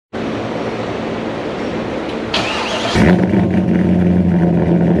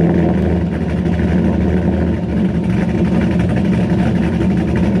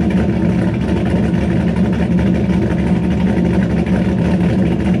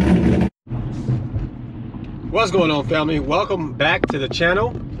What's going on, family? Welcome back to the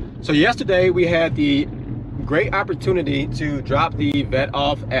channel. So yesterday we had the great opportunity to drop the vet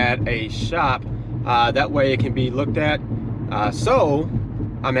off at a shop. That way it can be looked at. So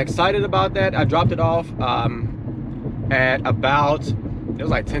I'm excited about that. I dropped it off at about, it was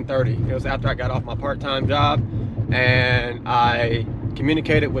like 10:30. It was after I got off my part-time job, and I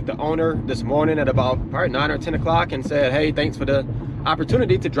communicated with the owner this morning at about probably 9 or 10 o'clock and said, hey, thanks for the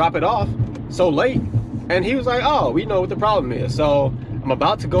opportunity to drop it off so late. And he was like, oh, we know what the problem is. So I'm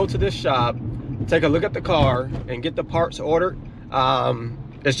about to go to this shop, take a look at the car, and get the parts ordered.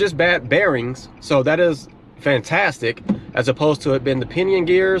 It's just bad bearings, so that is fantastic, as opposed to it being the pinion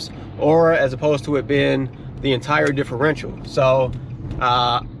gears, or as opposed to it being the entire differential. So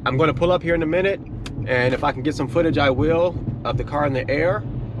I'm going to pull up here in a minute, and if I can get some footage, I will, of the car in the air.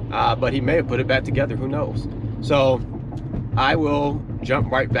 But he may have put it back together, who knows. So I will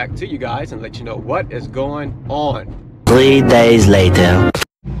jump right back to you guys and let you know what is going on. 3 days later.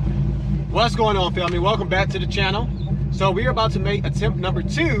 What's going on, family? Welcome back to the channel. So we are about to make attempt number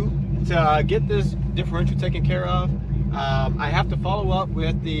 2 to get this differential taken care of. I have to follow up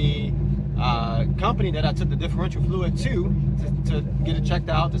with the company that I took the differential fluid to get it checked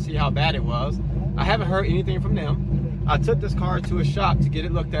out to see how bad it was. I haven't heard anything from them. I took this car to a shop to get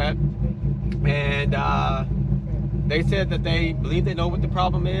it looked at, and they said that they believe they know what the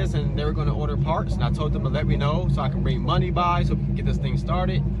problem is and they were going to order parts, and I told them to let me know so I can bring money by so we can get this thing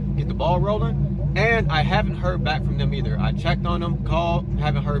started, get the ball rolling. And I haven't heard back from them either. I checked on them, called,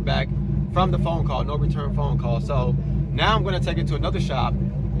 haven't heard back from the phone call, no return phone call. So now I'm going to take it to another shop,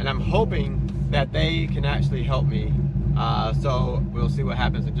 and I'm hoping that they can actually help me. So we'll see what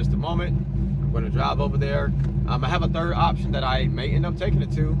happens in just a moment. I'm going to drive over there. I have a third option that I may end up taking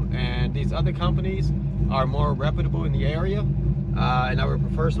it to, and these other companies are more reputable in the area, and I would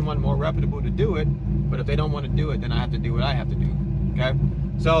prefer someone more reputable to do it. But if they don't want to do it, then I have to do what I have to do. Okay,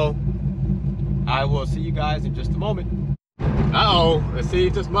 so I will see you guys in just a moment. Uh-oh, let's see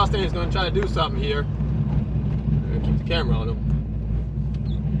if this Mustang is going to try to do something here. I'm gonna keep the camera on him.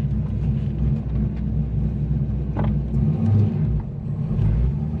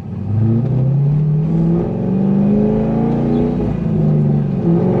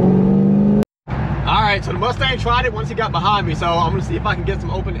 Alright, so the Mustang tried it once he got behind me, so I'm going to see if I can get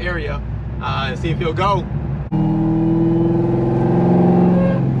some open area and see if he'll go.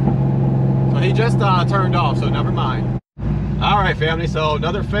 So he just turned off, so never mind. Alright, family, so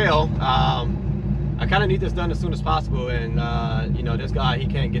another fail. I kind of need this done as soon as possible, and you know, this guy, he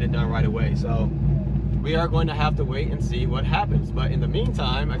can't get it done right away, so we are going to have to wait and see what happens. But in the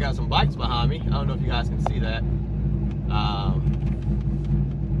meantime, I got some bikes behind me. I don't know if you guys can see that.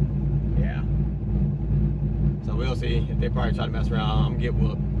 Yeah. So we'll see if they probably try to mess around. I'm gonna get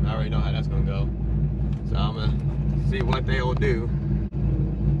whooped. I already know how that's gonna go. So I'm gonna see what they will do.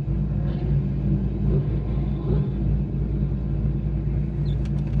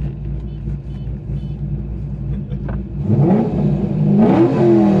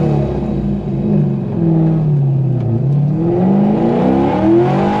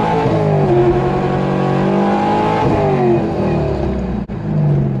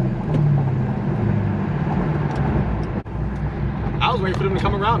 I was waiting for them to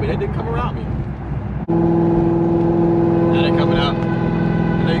come around me. They didn't come around me. Now they're coming up.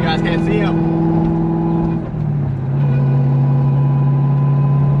 I know you guys can't see them.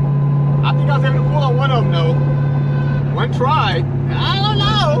 I think I was able to pull on one of them though. One tried. I don't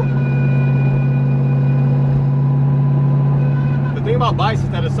know. The thing about bikes is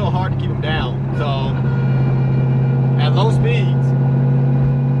that it's so hard to keep them down. So at low speeds,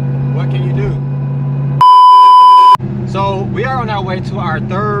 what can you do? So we are on our way to our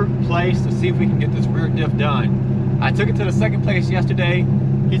third place to see if we can get this rear diff done. I took it to the second place yesterday.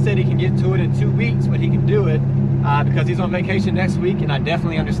 He said he can get to it in 2 weeks, but he can do it because he's on vacation next week, and I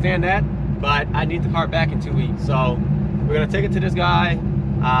definitely understand that, but I need the car back in 2 weeks. So we're gonna take it to this guy.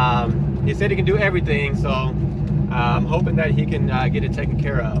 He said he can do everything, so I'm hoping that he can get it taken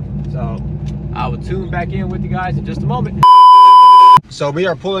care of. So I will tune back in with you guys in just a moment. So we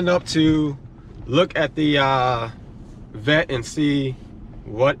are pulling up to look at the vet and see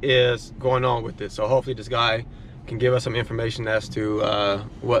what is going on with it. So hopefully this guy can give us some information as to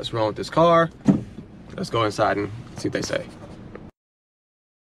what's wrong with this car. Let's go inside and see what they say.